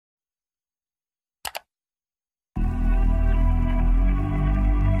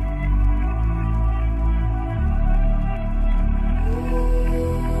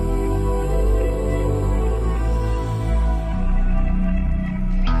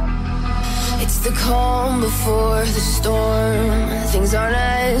the calm before the storm. Things aren't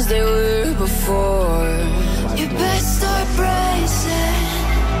as they were before. You best start bracing.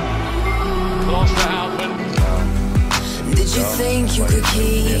 Klosterhalfen. Did you think you could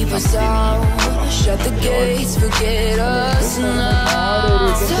keep us out? Shut the gates, forget us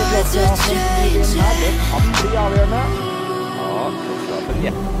now. Tides are changing.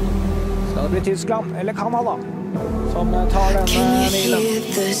 Skal det bli Tyskland eller Canada som tar denne milen?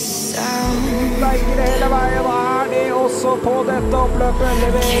 Berger hele veien, de også på dette oppløpet.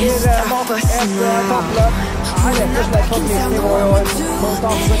 Leverer nok et toppløp. Rett og slett på et nytt nivå i år.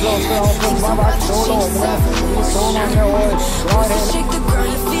 Konstanze Klosterhalfen som har vært så lovende i så mange år. Drar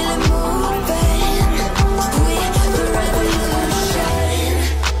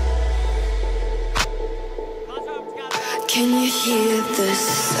Can you hear the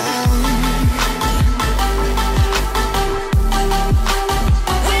sound?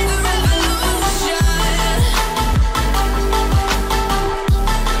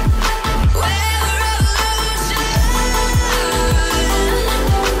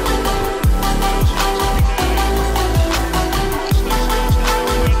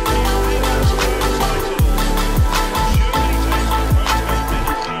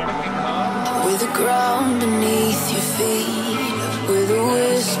 Ground beneath your feet, with a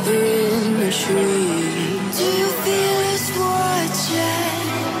whisper in the trees. Do you feel us watching?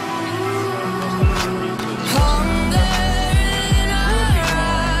 Hunger in our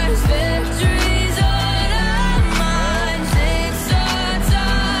eyes, victories on our minds. It's our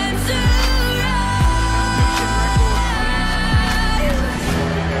time to rise.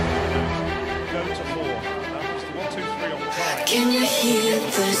 Can you hear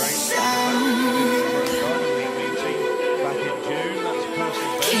the sound?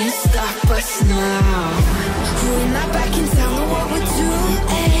 Can't stop us now. We're not back in town, know what we're doing.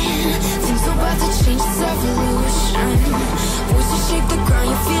 Things are about to change, it's revolution. Voices shake the ground,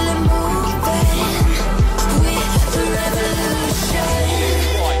 you feel it moving. We're the revolution.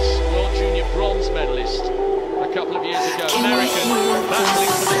 Twice World Junior bronze medalist a couple of years ago. American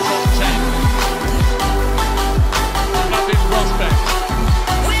battling for the top 10. Nothing prospect.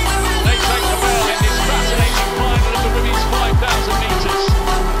 They take the bell in this fascinating final of the women's 5,000 metres.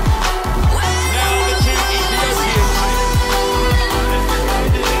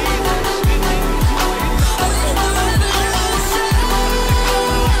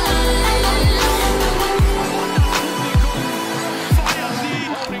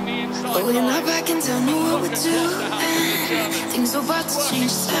 We're not backing down, know what we're doing. Things are about to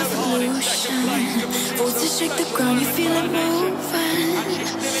change, it's evolution. Voices shake the ground, you feel it moving.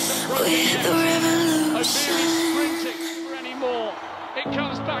 We're the revolution. It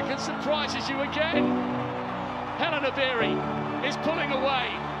comes back and surprises you again. Helena Berry is pulling away.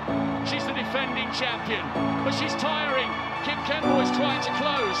 She's the defending champion, but she's tiring. Kim Kenmoy's trying to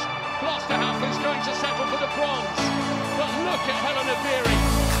close. Klosterhalfen's going to settle for the bronze. But look at Helena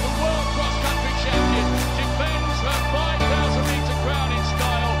Berry.